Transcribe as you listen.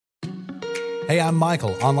Hey, I'm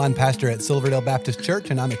Michael, online pastor at Silverdale Baptist Church,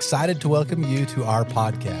 and I'm excited to welcome you to our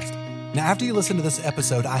podcast. Now, after you listen to this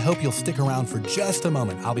episode, I hope you'll stick around for just a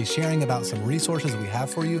moment. I'll be sharing about some resources we have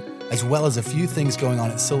for you, as well as a few things going on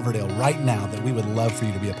at Silverdale right now that we would love for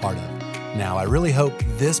you to be a part of. Now, I really hope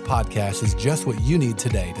this podcast is just what you need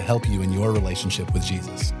today to help you in your relationship with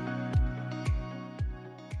Jesus.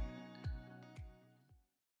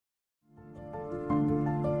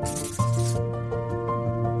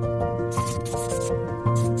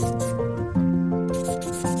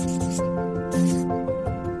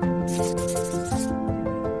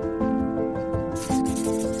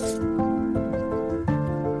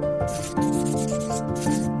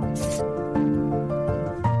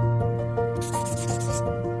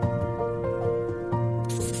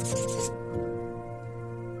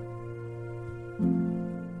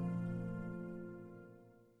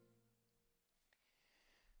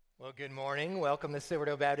 Well, good morning. Welcome to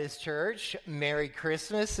Silverdale Baptist Church. Merry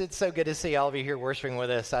Christmas. It's so good to see all of you here worshiping with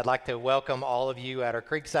us. I'd like to welcome all of you at our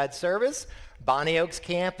Creekside service, Bonnie Oaks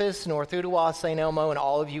campus, North Ottawa, St. Elmo, and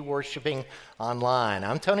all of you worshiping online.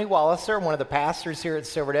 I'm Tony Walliser, one of the pastors here at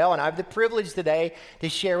Silverdale, and I have the privilege today to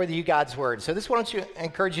share with you God's Word. So this is what I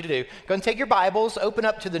encourage you to do. Go and take your Bibles, open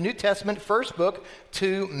up to the New Testament, first book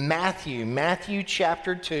to Matthew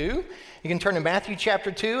chapter 2. You can turn to Matthew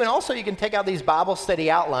chapter 2, and also you can take out these Bible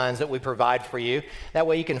study outlines that we provide for you. That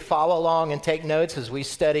way you can follow along and take notes as we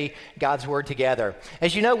study God's Word together.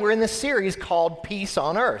 As you know, we're in this series called Peace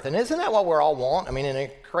on Earth, and isn't that what we all want? I mean, in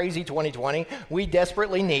a crazy 2020, we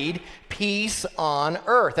desperately need peace on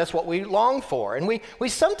earth. That's what we long for. And we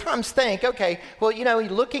sometimes think, okay, well, you know,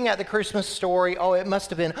 looking at the Christmas story, oh, it must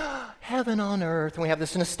have been heaven on earth. And we have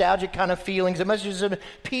this nostalgic kind of feelings. It must have just been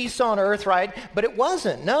peace on earth, right? But it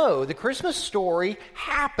wasn't. No, the Christmas story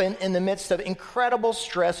happened in the midst of incredible,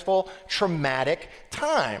 stressful, traumatic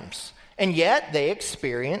times. And yet they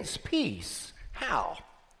experienced peace. How?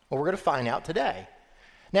 Well, we're going to find out today.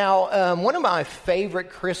 Now, one of my favorite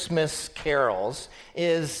Christmas carols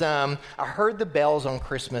is I Heard the Bells on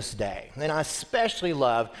Christmas Day. And I especially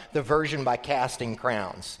love the version by Casting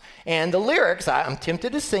Crowns. And the lyrics, I'm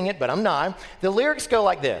tempted to sing it, but I'm not. The lyrics go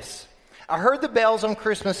like this. I heard the bells on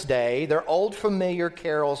Christmas Day, their old familiar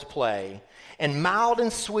carols play. And mild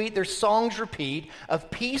and sweet their songs repeat of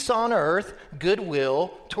peace on earth,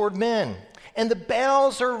 goodwill toward men. And the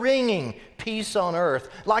bells are ringing, peace on earth.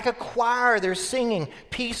 Like a choir, they're singing,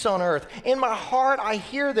 peace on earth. In my heart, I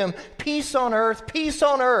hear them, peace on earth,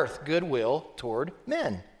 goodwill toward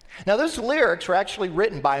men. Now, those lyrics were actually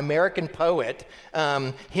written by American poet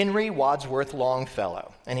Henry Wadsworth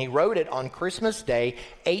Longfellow, and he wrote it on Christmas Day,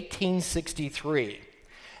 1863.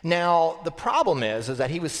 Now, the problem is that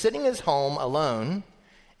he was sitting in his home alone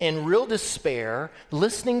in real despair,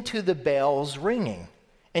 listening to the bells ringing.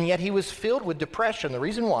 And yet he was filled with depression. The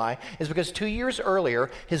reason why is because 2 years earlier,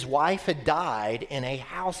 his wife had died in a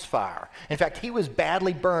house fire. In fact, he was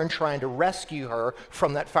badly burned trying to rescue her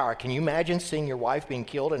from that fire. Can you imagine seeing your wife being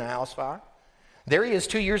killed in a house fire? There he is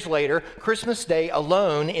 2 years later, Christmas Day,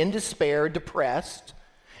 alone, in despair, depressed.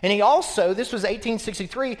 And he also, this was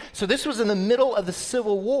 1863, so this was in the middle of the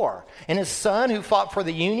Civil War. And his son, who fought for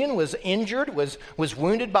the Union, was injured, was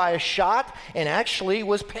wounded by a shot, and actually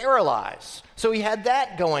was paralyzed. So he had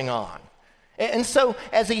that going on. And so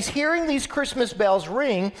as he's hearing these Christmas bells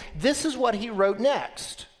ring, this is what he wrote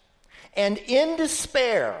next. And in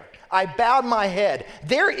despair, I bowed my head.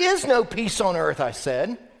 There is no peace on earth, I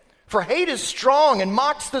said. For hate is strong and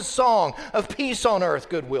mocks the song of peace on earth,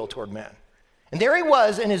 goodwill toward men. And there he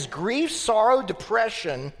was in his grief, sorrow,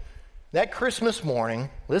 depression that Christmas morning.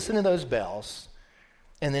 Listen to those bells.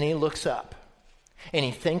 And then he looks up and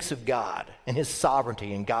he thinks of God and his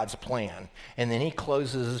sovereignty and God's plan. And then he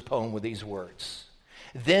closes his poem with these words.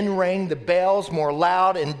 Then rang the bells more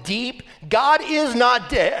loud and deep. God is not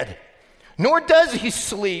dead, nor does he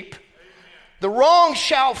sleep. The wrong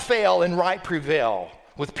shall fail and right prevail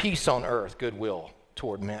with peace on earth, goodwill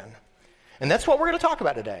toward men. And that's what we're going to talk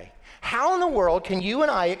about today. How in the world can you and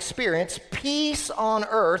I experience peace on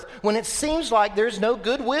earth when it seems like there's no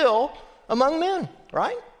goodwill among men,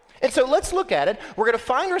 right? And so let's look at it. We're going to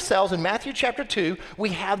find ourselves in Matthew chapter 2. We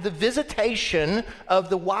have the visitation of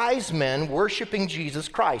the wise men worshiping Jesus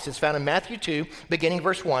Christ. It's found in Matthew 2, beginning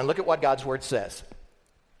verse 1. Look at what God's word says.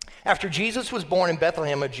 After Jesus was born in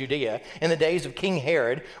Bethlehem of Judea in the days of King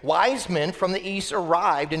Herod, wise men from the east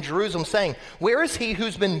arrived in Jerusalem saying, "Where is he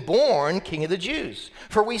who's been born King of the Jews?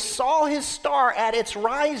 For we saw his star at its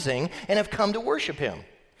rising and have come to worship him."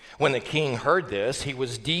 When the king heard this, he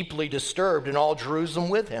was deeply disturbed and all Jerusalem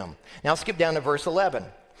with him. Now skip down to verse 11.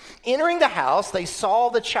 Entering the house, they saw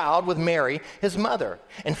the child with Mary, his mother,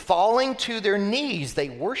 and falling to their knees, they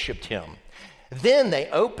worshiped him. Then they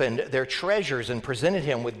opened their treasures and presented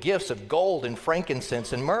him with gifts of gold and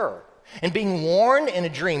frankincense and myrrh. And being warned in a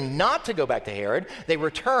dream not to go back to Herod, they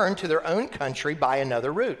returned to their own country by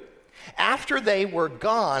another route. After they were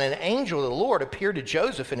gone, an angel of the Lord appeared to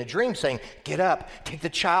Joseph in a dream, saying, "Get up, take the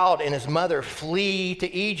child and his mother, flee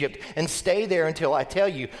to Egypt, and stay there until I tell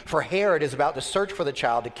you, for Herod is about to search for the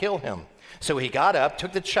child to kill him." So he got up,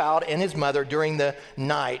 took the child and his mother during the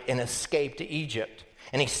night, and escaped to Egypt.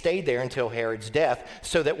 And he stayed there until Herod's death,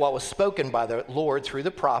 so that what was spoken by the Lord through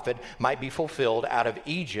the prophet might be fulfilled, "Out of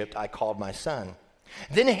Egypt I called my son."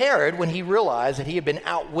 Then Herod, when he realized that he had been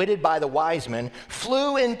outwitted by the wise men,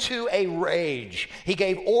 flew into a rage. He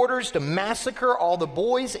gave orders to massacre all the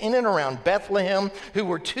boys in and around Bethlehem who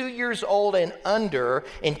were 2 years old and under,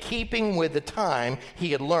 in keeping with the time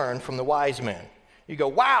he had learned from the wise men. You go,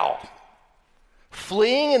 wow,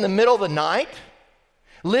 fleeing in the middle of the night,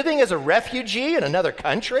 living as a refugee in another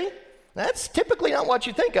country? That's typically not what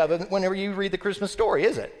you think of whenever you read the Christmas story,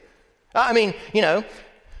 is it? I mean,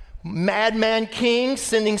 madman king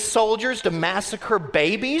sending soldiers to massacre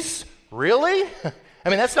babies? Really? I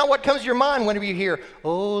mean, that's not what comes to your mind whenever you hear,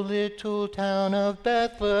 "Oh, little town of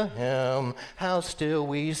Bethlehem, how still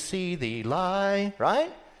we see thee lie,"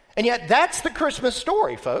 right? And yet that's the Christmas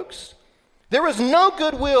story, folks. There was no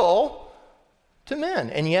goodwill to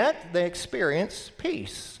men, and yet they experience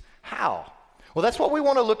peace. How? Well, that's what we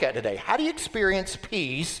want to look at today. How do you experience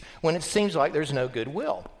peace when it seems like there's no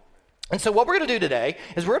goodwill? And so what we're going to do today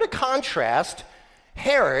is we're going to contrast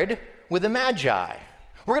Herod with the Magi.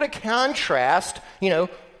 We're going to contrast,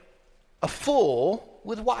 a fool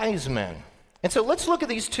with wise men. And so let's look at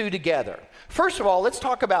these two together. First of all, let's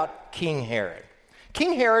talk about King Herod.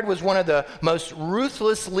 King Herod was one of the most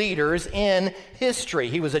ruthless leaders in history.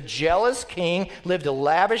 He was a jealous king, lived a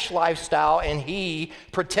lavish lifestyle, and he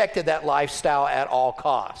protected that lifestyle at all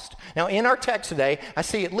cost. Now, in our text today, I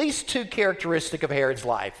see at least two characteristics of Herod's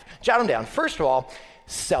life. Jot them down. First of all,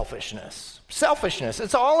 selfishness. Selfishness.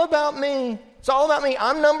 It's all about me. It's all about me.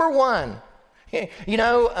 I'm number one.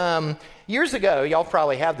 Years ago, y'all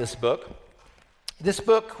probably have this book. This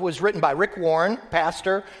book was written by Rick Warren,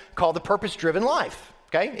 pastor, called The Purpose-Driven Life.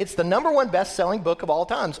 Okay? It's the number one best-selling book of all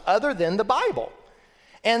times, other than the Bible.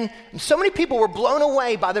 And so many people were blown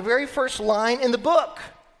away by the very first line in the book.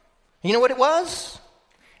 You know what it was?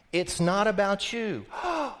 It's not about you.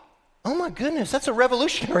 Oh my goodness, that's a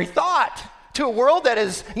revolutionary thought to a world that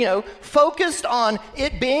is, focused on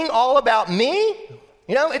it being all about me.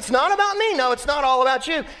 It's not about me. No, it's not all about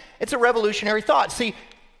you. It's a revolutionary thought. See,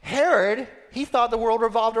 Herod, he thought the world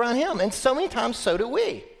revolved around him, and so many times so do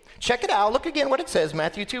we. Check it out. Look again what it says.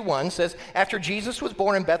 Matthew 2:1 says, "After Jesus was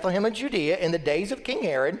born in Bethlehem of Judea in the days of King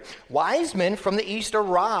Herod, wise men from the east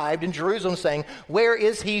arrived in Jerusalem saying, 'Where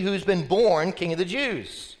is he who's been born King of the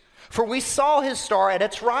Jews? For we saw his star at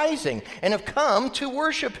its rising and have come to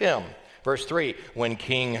worship him.'" Verse 3, "When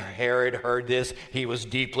King Herod heard this, he was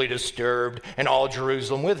deeply disturbed, and all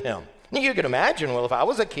Jerusalem with him." Now, you can imagine, well, if I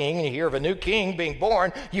was a king and you hear of a new king being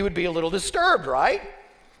born, you would be a little disturbed, right?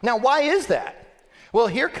 Now, why is that? Well,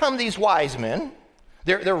 here come these wise men.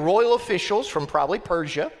 They're royal officials from probably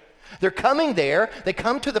Persia. They're coming there. They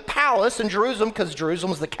come to the palace in Jerusalem because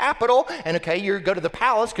Jerusalem is the capital. And okay, you go to the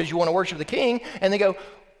palace because you want to worship the king. And they go,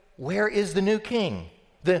 "Where is the new king?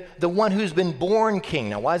 The one who's been born king."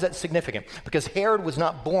 Now, why is that significant? Because Herod was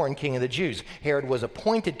not born king of the Jews. Herod was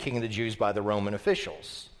appointed king of the Jews by the Roman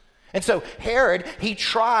officials. And so Herod, he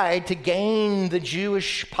tried to gain the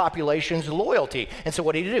Jewish population's loyalty. And so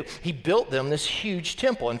what did he do? He built them this huge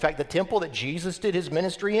temple. In fact, the temple that Jesus did his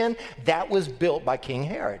ministry in, that was built by King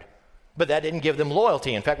Herod. But that didn't give them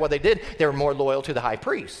loyalty. In fact, what they did, they were more loyal to the high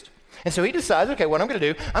priest. And so he decides, okay, what I'm going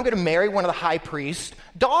to do, I'm going to marry one of the high priest's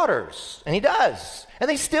daughters. And he does. And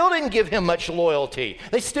they still didn't give him much loyalty.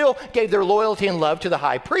 They still gave their loyalty and love to the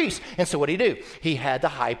high priest. And so what did he do? He had the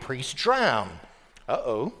high priest drown.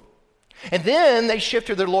 Uh-oh. And then they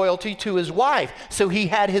shifted their loyalty to his wife. So he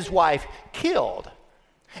had his wife killed.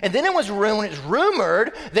 And then it was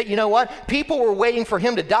rumored that, people were waiting for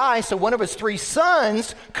him to die so one of his 3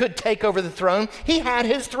 sons could take over the throne. He had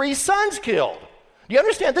his 3 sons killed. Do you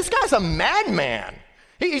understand? This guy's a madman.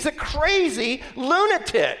 He's a crazy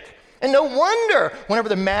lunatic. And no wonder whenever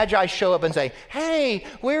the Magi show up and say, "Hey,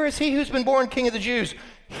 where is he who's been born King of the Jews?"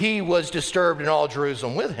 He was disturbed in all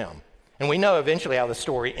Jerusalem with him. And we know eventually how the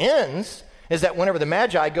story ends is that whenever the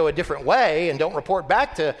Magi go a different way and don't report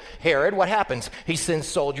back to Herod, what happens? He sends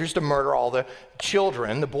soldiers to murder all the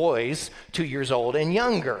children, the boys, 2 years old and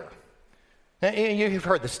younger. Now, you've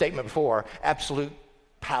heard the statement before, absolute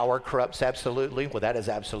Power corrupts absolutely. Well, that is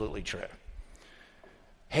absolutely true.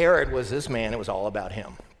 Herod was this man. It was all about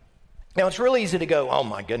him. Now, it's really easy to go, oh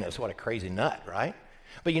my goodness, what a crazy nut, right?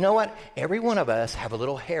 But you know what? Every one of us have a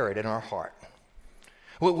little Herod in our heart.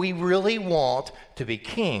 We really want to be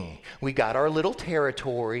king. We got our little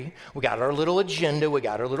territory. We got our little agenda. We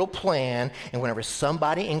got our little plan. And whenever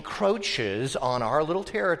somebody encroaches on our little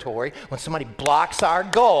territory, when somebody blocks our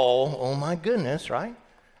goal, oh my goodness, right?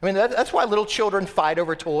 I mean, that's why little children fight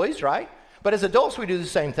over toys, right? But as adults, we do the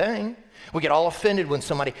same thing. We get all offended when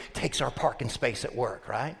somebody takes our parking space at work,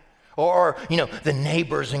 right? Or, the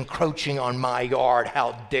neighbor's encroaching on my yard.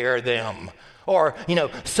 How dare them? Or,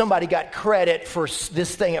 somebody got credit for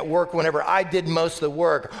this thing at work whenever I did most of the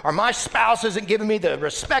work. Or my spouse isn't giving me the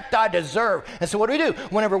respect I deserve. And so what do?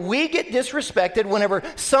 Whenever we get disrespected, whenever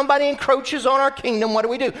somebody encroaches on our kingdom, what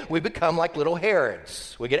do? We become like little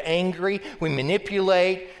Herods. We get angry. We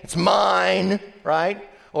manipulate. It's mine, right?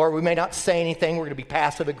 Or we may not say anything. We're going to be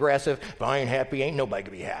passive aggressive. If I ain't happy, ain't nobody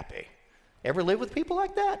going to be happy. Ever live with people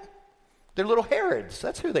like that? They're little Herods.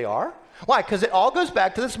 That's who they are. Why? Because it all goes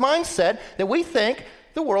back to this mindset that we think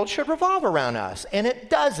the world should revolve around us, and it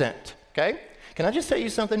doesn't, okay? Can I just tell you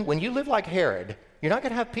something? When you live like Herod, you're not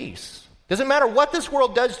going to have peace. Doesn't matter what this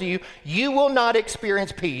world does to you, you will not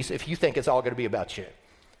experience peace if you think it's all going to be about you.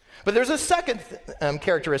 But there's a second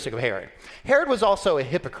characteristic of Herod. Herod was also a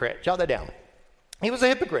hypocrite. Jot that down. He was a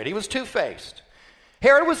hypocrite. He was two-faced.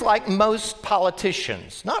 Herod was like most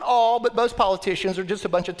politicians. Not all, but most politicians are just a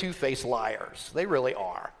bunch of two-faced liars. They really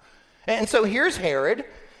are. And so here's Herod,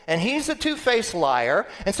 and he's a two-faced liar.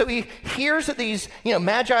 And so he hears that these,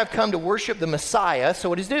 magi have come to worship the Messiah. So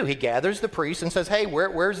what does he do? He gathers the priests and says, hey,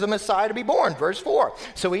 where's the Messiah to be born? Verse 4.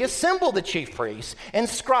 So he assembled the chief priests and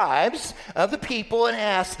scribes of the people and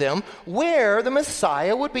asked them where the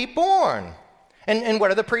Messiah would be born. And what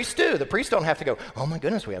do the priests do? The priests don't have to go, oh my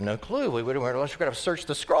goodness, we have no clue. We're going to search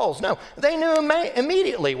the scrolls. No, they knew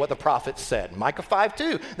immediately what the prophets said. Micah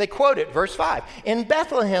 5:2, they quote it, verse 5. In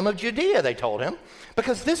Bethlehem of Judea, they told him,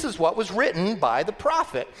 because this is what was written by the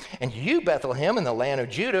prophet. And you, Bethlehem, in the land of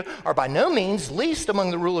Judah, are by no means least among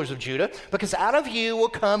the rulers of Judah, because out of you will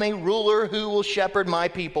come a ruler who will shepherd my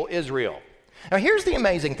people Israel. Now here's the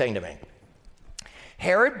amazing thing to me.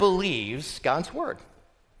 Herod believes God's word.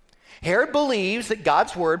 Herod believes that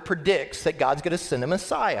God's word predicts that God's going to send a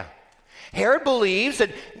Messiah. Herod believes that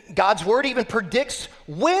God's word even predicts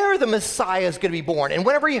where the Messiah is going to be born. And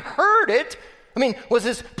whenever he heard it, was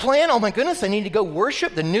his plan, oh my goodness, I need to go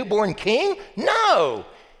worship the newborn king? No.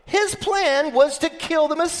 His plan was to kill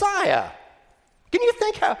the Messiah. Can you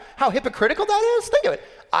think how hypocritical that is? Think of it.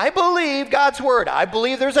 I believe God's word. I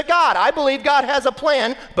believe there's a God. I believe God has a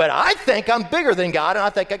plan, but I think I'm bigger than God, and I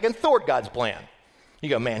think I can thwart God's plan. You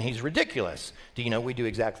go, man, he's ridiculous. Do you know we do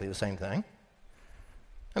exactly the same thing?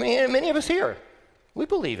 Many of us here, we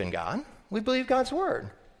believe in God. We believe God's word.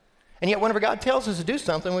 And yet whenever God tells us to do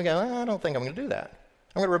something, we go, I don't think I'm going to do that.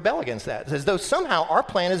 I'm going to rebel against that. It's as though somehow our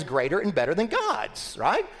plan is greater and better than God's,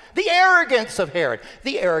 right? The arrogance of Herod,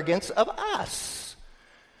 the arrogance of us.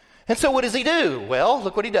 And so what does he do? Well,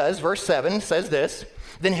 look what he does. Verse 7 says this.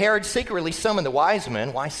 Then Herod secretly summoned the wise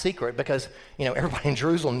men. Why secret? Because, everybody in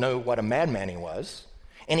Jerusalem knew what a madman he was.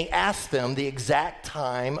 And he asked them the exact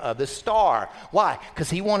time of the star. Why? Because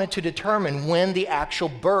he wanted to determine when the actual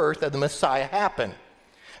birth of the Messiah happened.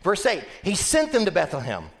 Verse 8, he sent them to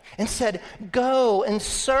Bethlehem and said, go and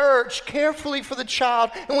search carefully for the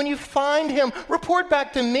child. And when you find him, report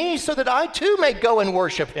back to me so that I too may go and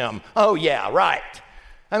worship him. Oh yeah, right.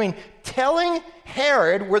 Telling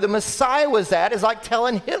Herod where the Messiah was at is like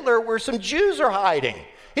telling Hitler where some Jews are hiding.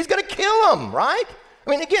 He's going to kill them, right?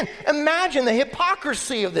 Again, imagine the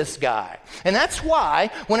hypocrisy of this guy. And that's why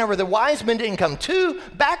whenever the wise men didn't come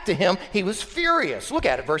back to him, he was furious. Look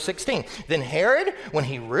at it, verse 16. Then Herod, when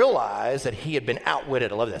he realized that he had been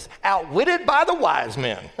outwitted, I love this, outwitted by the wise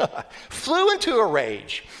men, flew into a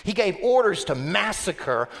rage. He gave orders to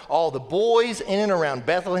massacre all the boys in and around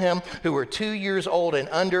Bethlehem who were 2 years old and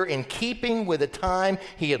under, in keeping with the time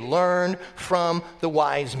he had learned from the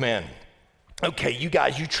wise men. Okay, you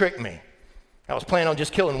guys, you tricked me. I was planning on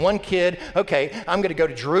just killing one kid. Okay, I'm going to go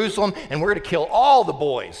to Jerusalem, and we're going to kill all the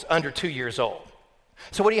boys under 2 years old.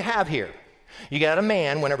 So what do you have here? You got a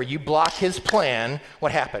man, whenever you block his plan,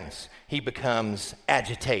 what happens? He becomes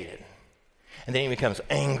agitated, and then he becomes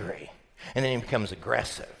angry, and then he becomes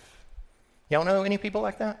aggressive. Y'all know any people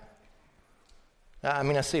like that?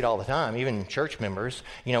 I see it all the time, even church members.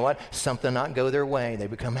 You know what? Something not go their way, they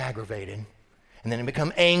become aggravated. And then they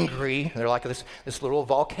become angry. They're like this little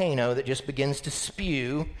volcano that just begins to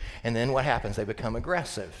spew. And then what happens? They become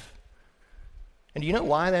aggressive. And do you know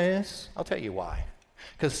why that is? I'll tell you why.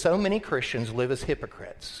 Because so many Christians live as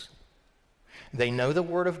hypocrites. They know the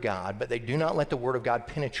Word of God, but they do not let the Word of God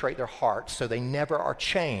penetrate their hearts, so they never are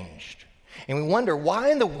changed. And we wonder, why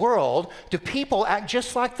in the world do people act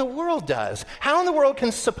just like the world does? How in the world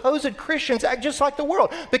can supposed Christians act just like the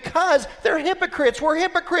world? Because they're hypocrites. We're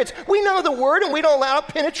hypocrites. We know the Word, and we don't allow it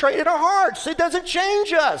to penetrate in our hearts. It doesn't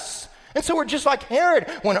change us. And so we're just like Herod.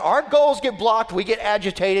 When our goals get blocked, we get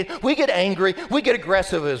agitated, we get angry, we get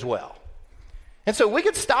aggressive as well. And so we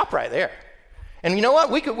could stop right there. And you know what?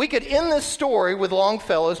 We could end this story with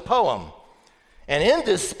Longfellow's poem. And in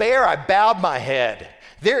despair, I bowed my head.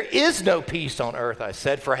 There is no peace on earth, I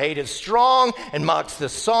said, for hate is strong and mocks the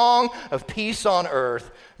song of peace on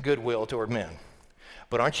earth, goodwill toward men.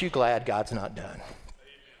 But aren't you glad God's not done?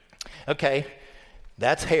 Okay,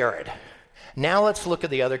 that's Herod. Now let's look at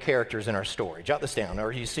the other characters in our story. Jot this down,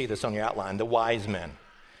 or you see this on your outline, the wise men.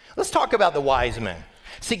 Let's talk about the wise men.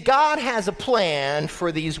 See, God has a plan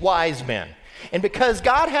for these wise men. And because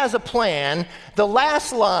God has a plan, the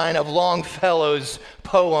last line of Longfellow's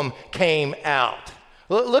poem came out.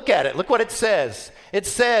 Look at it. Look what it says. It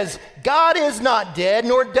says, God is not dead,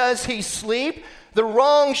 nor does he sleep. The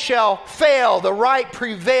wrong shall fail, the right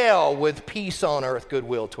prevail, with peace on earth,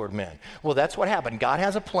 goodwill toward men. Well, that's what happened. God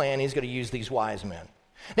has a plan. He's going to use these wise men.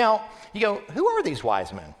 Now, you go, who are these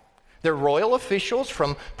wise men? They're royal officials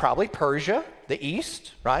from probably Persia, the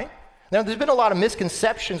east, right? Now, there's been a lot of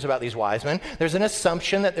misconceptions about these wise men. There's an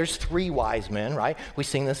assumption that there's 3 wise men, right? We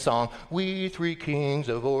sing this song, "We 3 kings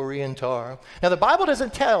of Orient are." Now, the Bible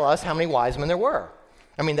doesn't tell us how many wise men there were.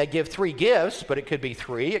 I mean, they give 3 gifts, but it could be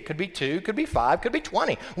 3, it could be 2, it could be 5, it could be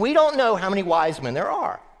 20. We don't know how many wise men there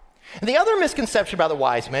are. And the other misconception about the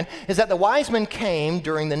wise men is that the wise men came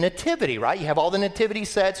during the nativity, right? You have all the nativity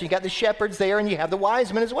sets, you got the shepherds there, and you have the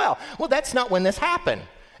wise men as well. Well, that's not when this happened.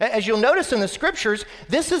 As you'll notice in the scriptures,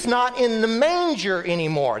 this is not in the manger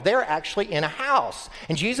anymore. They're actually in a house.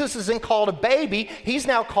 And Jesus isn't called a baby, he's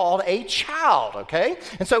now called a child, okay?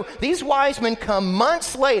 And so these wise men come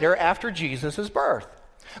months later after Jesus' birth.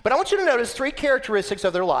 But I want you to notice 3 characteristics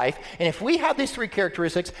of their life, and if we have these 3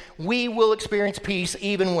 characteristics, we will experience peace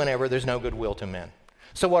even whenever there's no goodwill to men.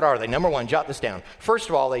 So what are they? Number 1, jot this down. First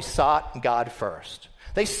of all, they sought God first.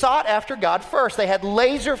 They sought after God first. They had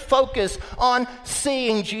laser focus on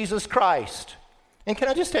seeing Jesus Christ. And can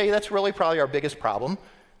I just tell you, that's really probably our biggest problem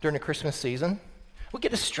during the Christmas season. We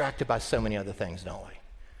get distracted by so many other things, don't we?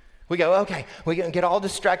 We go, okay, we get all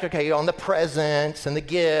distracted, okay, on the presents and the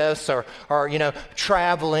gifts or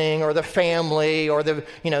traveling or the family or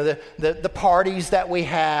the parties that we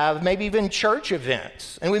have, maybe even church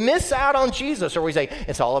events. And we miss out on Jesus, or we say,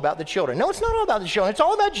 it's all about the children. No, it's not all about the children. It's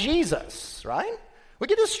all about Jesus, right? We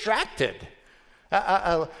get distracted.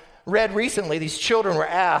 I read recently, these children were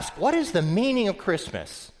asked, what is the meaning of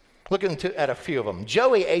Christmas? Looking at a few of them.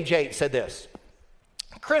 Joey, age 8, said this: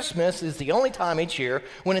 Christmas is the only time each year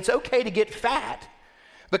when it's okay to get fat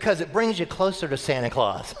because it brings you closer to Santa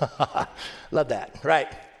Claus. Love that, right?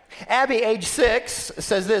 Abby, age 6,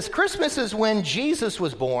 says this: Christmas is when Jesus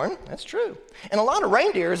was born. That's true. And a lot of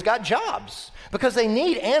reindeers got jobs because they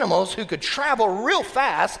need animals who could travel real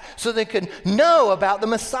fast so they could know about the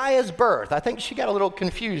Messiah's birth. I think she got a little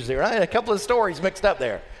confused there, right? A couple of stories mixed up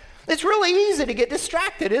there. It's really easy to get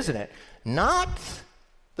distracted, isn't it? Not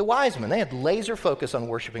the wise men. They had laser focus on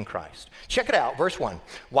worshiping Christ. Check it out, verse 1.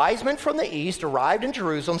 Wise men from the east arrived in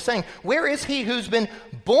Jerusalem saying, where is he who's been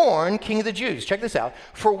born King of the Jews? Check this out.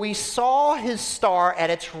 For we saw his star at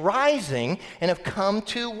its rising and have come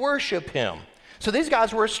to worship him. So these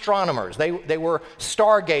guys were astronomers. They were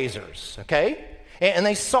stargazers, okay? And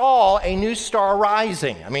they saw a new star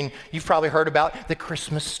rising. I mean, you've probably heard about the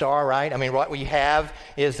Christmas star, right? I mean, what we have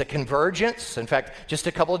is a convergence. In fact, just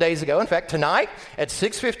a couple of days ago, in fact, tonight at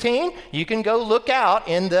 6:15, you can go look out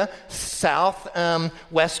in the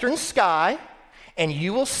southwestern sky, and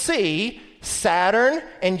you will see Saturn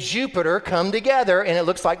and Jupiter come together, and it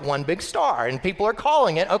looks like one big star. And people are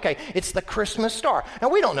calling it, okay, it's the Christmas star. Now,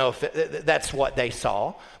 we don't know if that's what they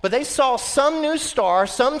saw, but they saw some new star,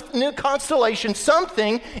 some new constellation,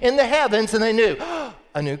 something in the heavens, and they knew,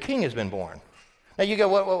 a new king has been born. Now, you go,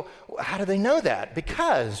 well, how do they know that?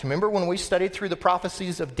 Because, remember when we studied through the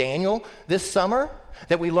prophecies of Daniel this summer?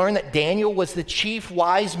 That we learned that Daniel was the chief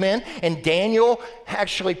wise man, and Daniel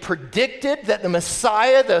actually predicted that the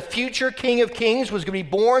Messiah, the future King of Kings, was going to be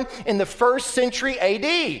born in the 1st century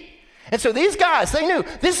AD. And so these guys, they knew,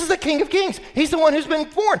 this is the King of Kings. He's the one who's been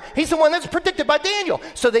born. He's the one that's predicted by Daniel.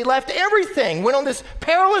 So they left everything, went on this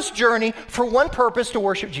perilous journey for one purpose, to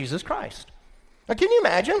worship Jesus Christ. Now, can you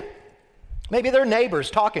imagine? Maybe their neighbors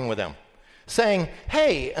talking with them, saying,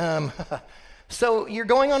 hey, so you're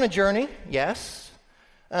going on a journey? Yes.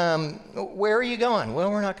 Where are you going? Well,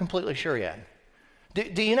 we're not completely sure yet.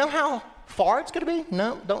 Do you know how far it's going to be?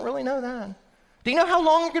 No, don't really know that. Do you know how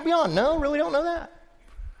long you're going to be on? No, really don't know that.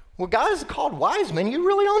 Well, God is called wise men. You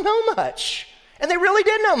really don't know much. And they really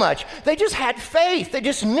didn't know much. They just had faith. They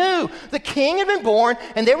just knew the king had been born,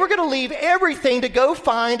 and they were going to leave everything to go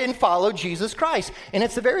find and follow Jesus Christ. And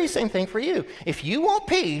it's the very same thing for you. If you want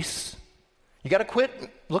peace, you got to quit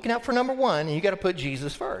looking out for number one, and you got to put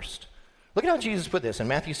Jesus first. Look at how Jesus put this in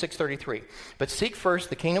Matthew 6:33. But seek first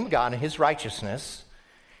the kingdom of God and his righteousness,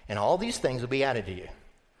 and all these things will be added to you.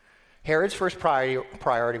 Herod's first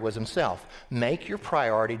priority was himself. Make your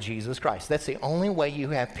priority Jesus Christ. That's the only way you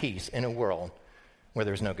have peace in a world where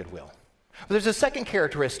there's no goodwill. But there's a second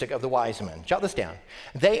characteristic of the wise men. Jot this down.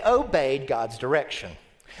 They obeyed God's direction.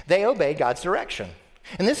 They obeyed God's direction.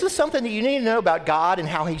 And this is something that you need to know about God and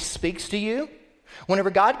how he speaks to you. Whenever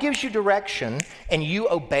God gives you direction and you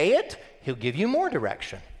obey it, he'll give you more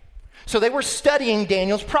direction. So they were studying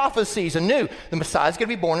Daniel's prophecies and knew the Messiah's going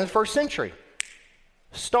to be born in the first century.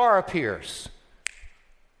 Star appears.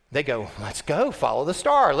 They go, let's go, follow the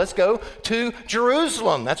star. Let's go to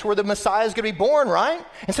Jerusalem. That's where the Messiah is going to be born, right?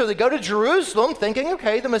 And so they go to Jerusalem thinking,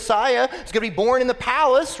 okay, the Messiah is going to be born in the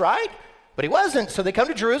palace, right? But he wasn't. So they come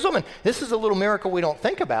to Jerusalem, and this is a little miracle we don't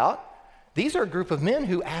think about. These are a group of men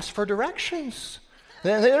who ask for directions.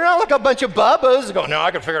 They're not like a bunch of bubbas going, no,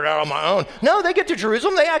 I can figure it out on my own. No, they get to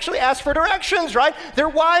Jerusalem. They actually ask for directions, right? They're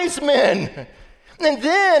wise men. And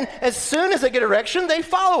then, as soon as they get direction, they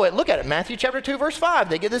follow it. Look at it, Matthew chapter 2, verse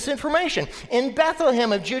 5. They get this information. In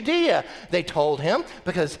Bethlehem of Judea, they told him,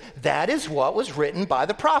 because that is what was written by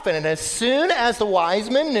the prophet. And as soon as the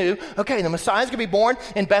wise men knew, okay, the Messiah is going to be born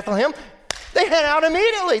in Bethlehem, they head out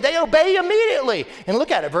immediately. They obey immediately. And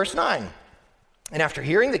look at it, verse 9. And after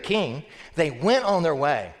hearing the king, they went on their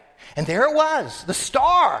way. And there it was, the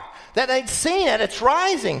star that they'd seen at its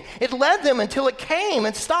rising. It led them until it came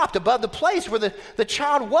and stopped above the place where the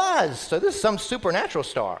child was. So this is some supernatural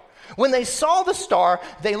star. When they saw the star,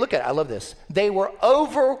 they look at it. I love this. They were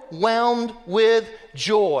overwhelmed with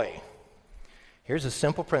joy. Here's a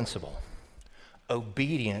simple principle.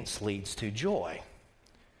 Obedience leads to joy.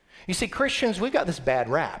 You see, Christians, we've got this bad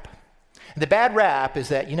rap. The bad rap is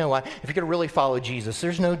that, you know what, if you're going to really follow Jesus,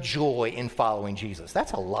 there's no joy in following Jesus.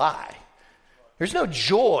 That's a lie. There's no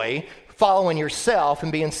joy following yourself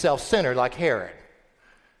and being self-centered like Herod.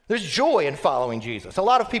 There's joy in following Jesus. A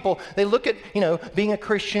lot of people, they look at, being a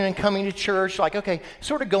Christian and coming to church like, okay,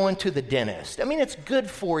 sort of going to the dentist. I mean, it's good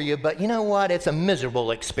for you, but you know what? It's a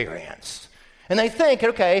miserable experience. And they think,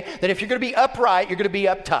 okay, that if you're going to be upright, you're going to be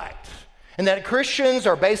uptight. And that Christians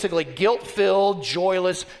are basically guilt-filled,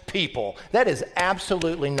 joyless people. That is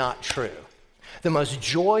absolutely not true. The most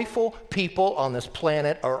joyful people on this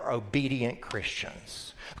planet are obedient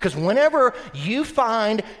Christians. Because whenever you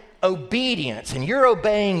find obedience and you're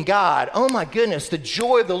obeying God, oh my goodness, the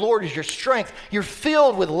joy of the Lord is your strength. You're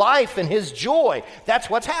filled with life and his joy. That's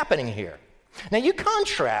what's happening here. Now you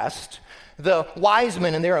contrast the wise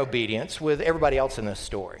men and their obedience with everybody else in this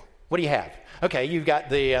story. What do you have? Okay, you've got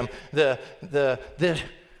the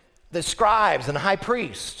scribes and the high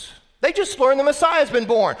priests. They just learned the Messiah's been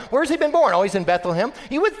born. Where's he been born? Oh, he's in Bethlehem.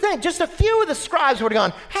 You would think just a few of the scribes would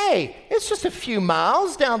have gone, hey, it's just a few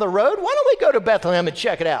miles down the road. Why don't we go to Bethlehem and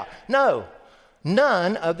check it out? No,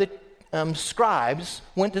 none of the scribes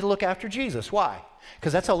went to look after Jesus. Why?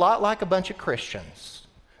 Because that's a lot like a bunch of Christians.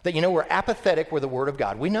 That, we're apathetic with the Word of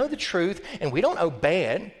God. We know the truth, and we don't obey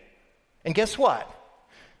it. And guess what?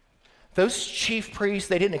 Those chief priests,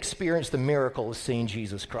 they didn't experience the miracle of seeing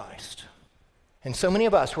Jesus Christ. And so many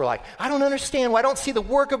of us were like, I don't understand why I don't see the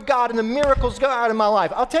work of God and the miracles of God in my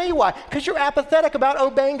life. I'll tell you why. Because you're apathetic about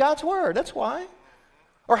obeying God's word. That's why.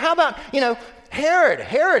 Or how about, Herod,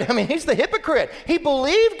 he's the hypocrite. He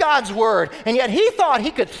believed God's word, and yet he thought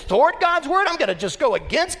he could thwart God's word. I'm going to just go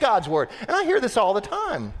against God's word. And I hear this all the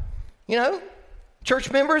time.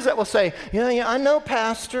 Church members that will say, yeah, I know,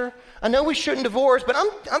 Pastor. I know we shouldn't divorce, but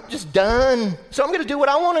I'm just done. So I'm going to do what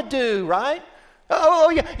I want to do, right? Oh,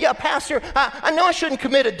 yeah, Pastor, I know I shouldn't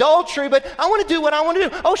commit adultery, but I want to do what I want to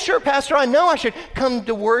do. Oh, sure, Pastor, I know I should come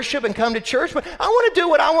to worship and come to church, but I want to do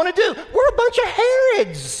what I want to do. We're a bunch of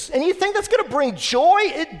Herods, and you think that's going to bring joy?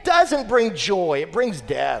 It doesn't bring joy. It brings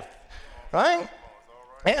death, right?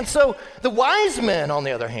 And so the wise men, on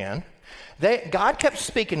the other hand, God kept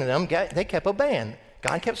speaking to them. They kept obeying.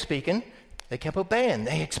 God kept speaking. They kept obeying.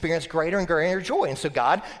 They experienced greater and greater joy. And so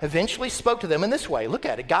God eventually spoke to them in this way. Look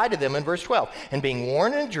at it. Guided them in verse 12. And being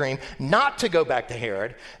warned in a dream not to go back to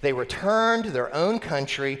Herod, they returned to their own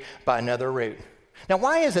country by another route. Now,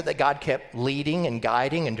 why is it that God kept leading and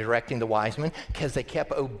guiding and directing the wise men? Because they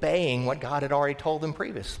kept obeying what God had already told them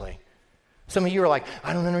previously. Some of you are like,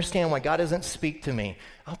 I don't understand why God doesn't speak to me.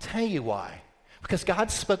 I'll tell you why. Because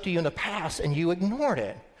God spoke to you in the past and you ignored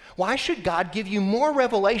it. Why should God give you more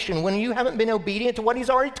revelation when you haven't been obedient to what he's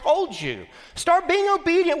already told you? Start being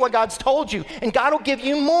obedient to what God's told you, and God will give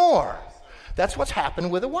you more. That's what's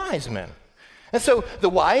happened with the wise men. And so the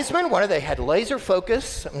wise men, they had laser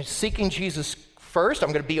focus. I'm seeking Jesus first.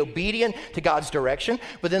 I'm going to be obedient to God's direction.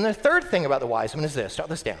 But then the third thing about the wise men is this. Jot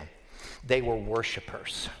this down. They were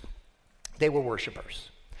worshipers. They were worshipers.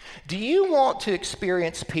 Do you want to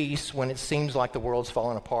experience peace when it seems like the world's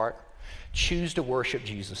falling apart? Choose to worship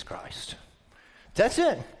Jesus Christ. That's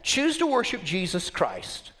it. Choose to worship Jesus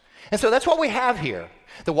Christ. And so that's what we have here.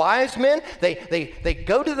 The wise men, they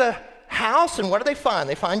go to the house, and what do they find?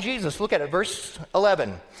 They find Jesus. Look at it, verse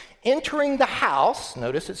 11. Entering the house,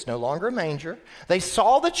 notice it's no longer a manger, they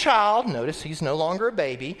saw the child, notice he's no longer a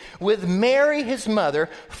baby, with Mary his mother.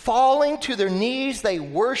 Falling to their knees, they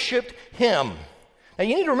worshiped him. Now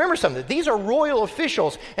you need to remember something. These are royal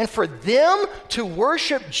officials, and for them to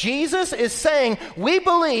worship Jesus is saying, we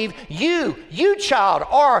believe you child,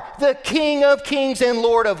 are the King of Kings and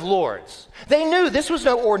Lord of Lords. They knew this was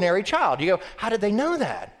no ordinary child. You go, how did they know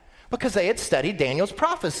that? Because they had studied Daniel's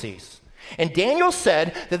prophecies. And Daniel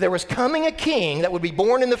said that there was coming a king that would be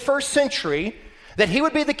born in the first century, that he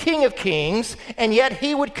would be the King of Kings, and yet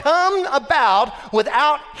he would come about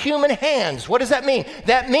without human hands. What does that mean?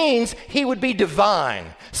 That means he would be divine.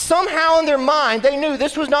 Somehow in their mind, they knew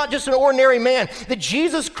this was not just an ordinary man, that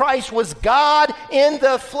Jesus Christ was God in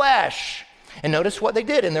the flesh. And notice what they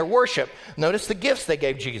did in their worship. Notice the gifts they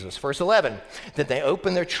gave Jesus. Verse 11, that they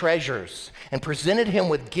opened their treasures and presented him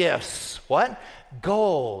with gifts. What?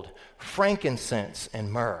 Gold, frankincense,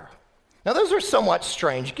 and myrrh. Now, those are somewhat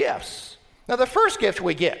strange gifts. Now, the first gift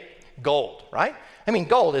we get, gold, right? I mean,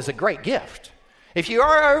 gold is a great gift. If you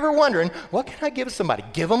are ever wondering, what can I give somebody?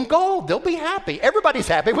 Give them gold. They'll be happy. Everybody's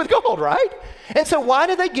happy with gold, right? And so why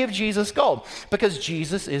did they give Jesus gold? Because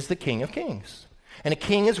Jesus is the King of Kings. And a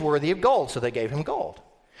king is worthy of gold, so they gave him gold.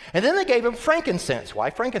 And then they gave him frankincense.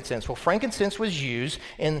 Why frankincense? Well, frankincense was used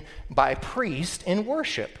by a priest in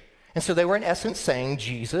worship. And so they were in essence saying,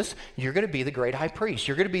 Jesus, you're going to be the great high priest.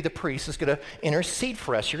 You're going to be the priest that's going to intercede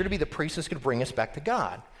for us. You're going to be the priest that's going to bring us back to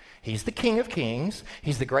God. He's the King of Kings.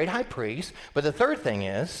 He's the great high priest. But the third thing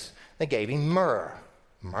is they gave him myrrh.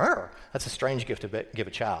 Myrrh, that's a strange gift to give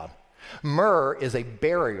a child. Myrrh is a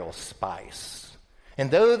burial spice. And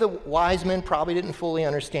though the wise men probably didn't fully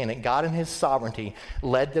understand it, God in his sovereignty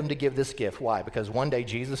led them to give this gift. Why? Because one day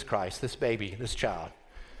Jesus Christ, this baby, this child,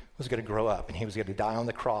 was going to grow up, and he was going to die on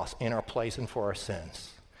the cross in our place and for our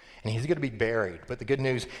sins. And he's going to be buried. But the good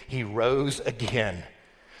news, he rose again.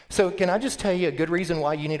 So can I just tell you a good reason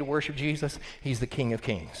why you need to worship Jesus? He's the King of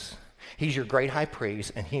Kings. He's your great high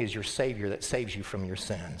priest, and he is your Savior that saves you from your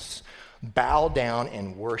sins. Bow down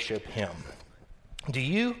and worship him. Do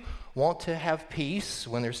you want to have peace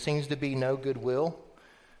when there seems to be no goodwill?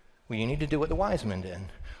 Well, you need to do what the wise men did.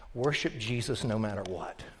 Worship Jesus no matter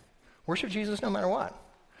what. Worship Jesus no matter what.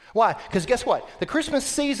 Why? Because guess what? The Christmas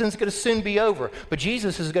season is going to soon be over, but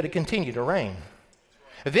Jesus is going to continue to reign.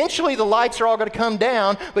 Eventually, the lights are all going to come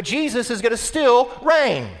down, but Jesus is going to still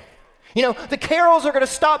reign. You know, the carols are going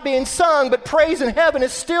to stop being sung, but praise in heaven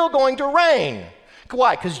is still going to reign.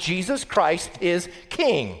 Why? Because Jesus Christ is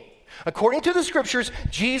King. According to the scriptures,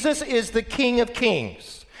 Jesus is the King of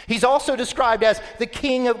Kings. He's also described as the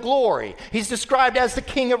King of glory. He's described as the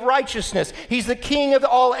King of righteousness. He's the King of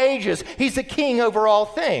all ages. He's the King over all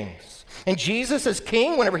things. And Jesus as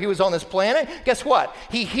King, whenever he was on this planet, guess what?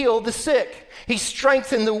 He healed the sick. He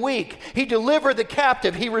strengthened the weak. He delivered the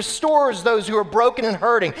captive. He restores those who are broken and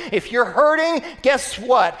hurting. If you're hurting, guess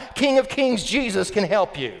what? King of Kings, Jesus can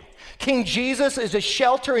help you. King Jesus is a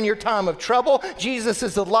shelter in your time of trouble. Jesus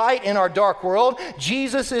is the light in our dark world.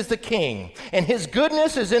 Jesus is the King. And his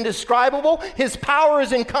goodness is indescribable. His power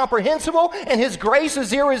is incomprehensible. And his grace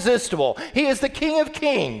is irresistible. He is the King of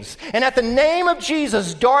Kings. And at the name of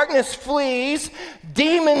Jesus, darkness flees,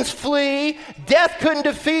 demons flee, death couldn't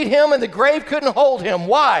defeat him, and the grave couldn't hold him.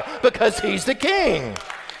 Why? Because he's the King.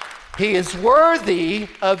 He is worthy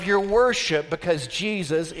of your worship because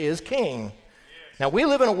Jesus is King. Now, we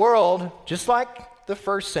live in a world just like the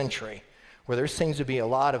first century where there seems to be a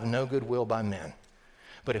lot of no goodwill by men.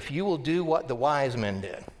 But if you will do what the wise men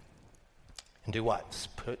did, and do what?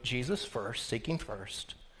 Put Jesus first, seek him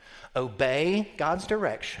first, obey God's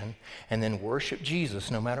direction, and then worship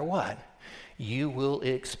Jesus no matter what, you will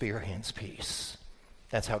experience peace.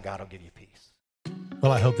 That's how God will give you peace.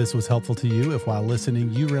 Well, I hope this was helpful to you. If while listening,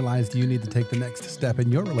 you realized you need to take the next step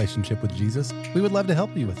in your relationship with Jesus, we would love to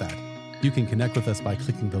help you with that. You can connect with us by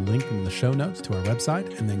clicking the link in the show notes to our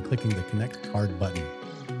website and then clicking the Connect Card button.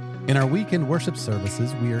 In our weekend worship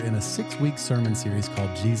services, we are in a 6-week sermon series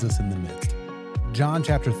called Jesus in the Midst. John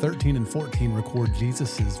chapter 13 and 14 record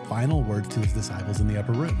Jesus' final words to his disciples in the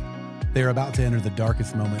upper room. They are about to enter the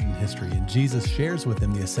darkest moment in history, and Jesus shares with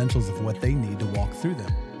them the essentials of what they need to walk through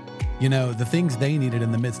them. You know, the things they needed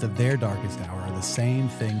in the midst of their darkest hour are the same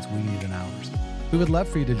things we need in ours. We would love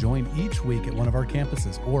for you to join each week at one of our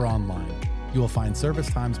campuses or online. You will find service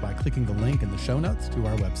times by clicking the link in the show notes to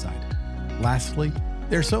our website. Lastly,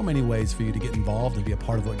 there are so many ways for you to get involved and be a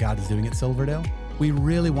part of what God is doing at Silverdale. We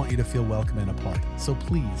really want you to feel welcome and a part, so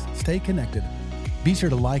please stay connected. Be sure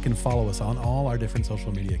to like and follow us on all our different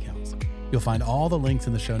social media accounts. You'll find all the links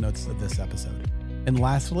in the show notes of this episode. And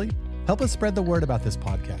lastly, help us spread the word about this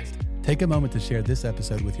podcast. Take a moment to share this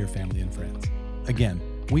episode with your family and friends. Again,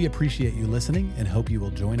 we appreciate you listening and hope you will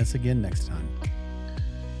join us again next time.